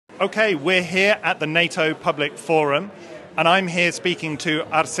Okay, we're here at the NATO Public Forum, and I'm here speaking to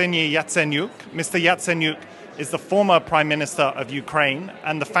Arseniy Yatsenyuk. Mr. Yatsenyuk is the former Prime Minister of Ukraine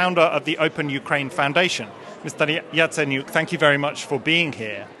and the founder of the Open Ukraine Foundation. Mr. Yatsenyuk, thank you very much for being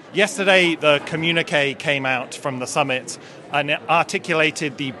here. Yesterday, the communique came out from the summit and it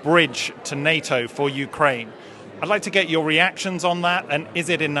articulated the bridge to NATO for Ukraine. I'd like to get your reactions on that, and is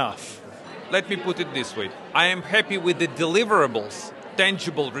it enough? Let me put it this way. I am happy with the deliverables,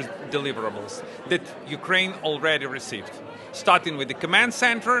 tangible deliverables that Ukraine already received. Starting with the command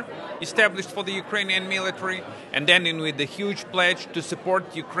center established for the Ukrainian military, and ending with the huge pledge to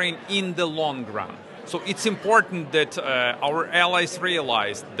support Ukraine in the long run. So it's important that our allies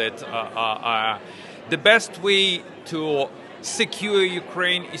realize that the best way to secure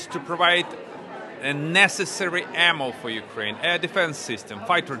Ukraine is to provide a necessary ammo for Ukraine, air defense system,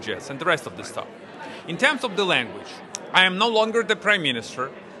 fighter jets, and the rest of the stuff. In terms of the language, I am no longer the Prime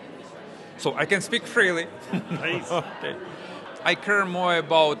Minister, so I can speak freely. Please. Okay. I care more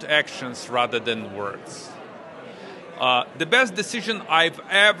about actions rather than words. The best decision I've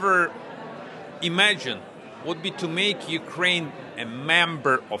ever imagined would be to make Ukraine a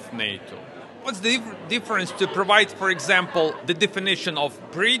member of NATO. What's the difference to provide, for example, the definition of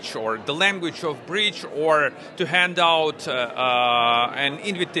breach or the language of breach, or to hand out an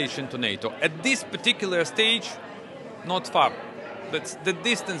invitation to NATO? At this particular stage, not far. That's the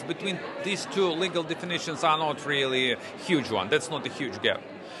distance between these two legal definitions are not really a huge one. That's not a huge gap.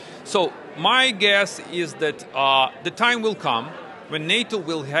 So my guess is that the time will come when NATO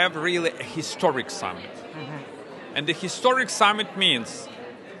will have really a historic summit. Mm-hmm. And the historic summit means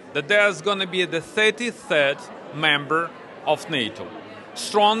that there's going to be the 33rd member of NATO.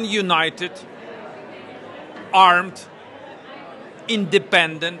 Strong, united, armed,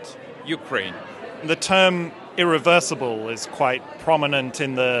 independent Ukraine. The term irreversible is quite prominent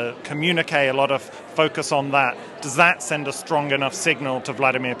in the communique, a lot of focus on that. Does that send a strong enough signal to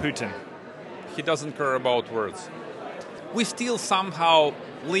Vladimir Putin? He doesn't care about words. We still somehow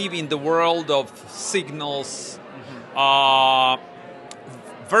live in the world of signals,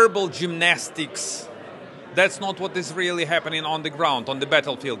 verbal gymnastics. That's not what is really happening on the ground, on the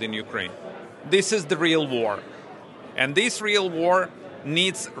battlefield in Ukraine. This is the real war. And this real war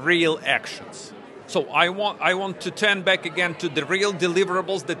needs real actions. So I want to turn back again to the real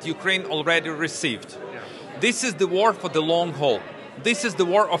deliverables that Ukraine already received. Yeah. This is the war for the long haul. This is the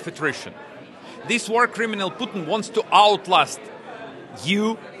war of attrition. This war criminal Putin wants to outlast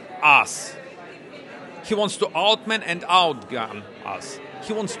you, us. He wants to outman and outgun us.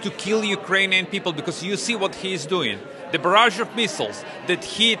 He wants to kill Ukrainian people, because you see what he is doing. The barrage of missiles that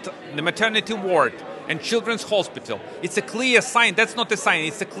hit the maternity ward and children's hospital, it's a clear sign, that's not a sign,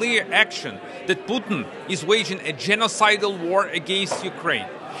 it's a clear action that Putin is waging a genocidal war against Ukraine.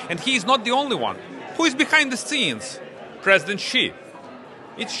 And he is not the only one. Who is behind the scenes? President Xi.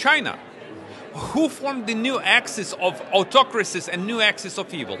 It's China. Who formed the new axis of autocracies and new axis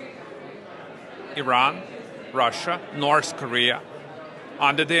of evil? Iran, Russia, North Korea,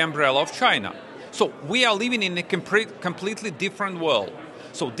 under the umbrella of China. So we are living in a completely different world.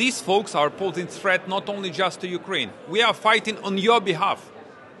 So these folks are posing threat not only just to Ukraine. We are fighting on your behalf.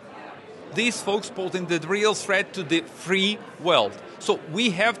 These folks posing the real threat to the free world. So we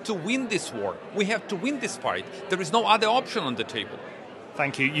have to win this war. We have to win this fight. There is no other option on the table.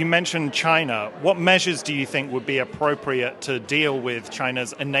 Thank you. You mentioned China. What measures do you think would be appropriate to deal with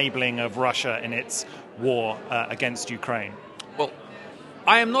China's enabling of Russia in its war against Ukraine? Well,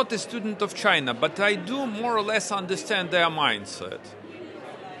 I am not a student of China, but I do more or less understand their mindset.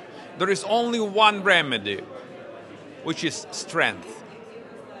 There is only one remedy, which is strength.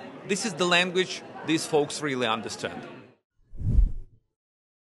 This is the language these folks really understand.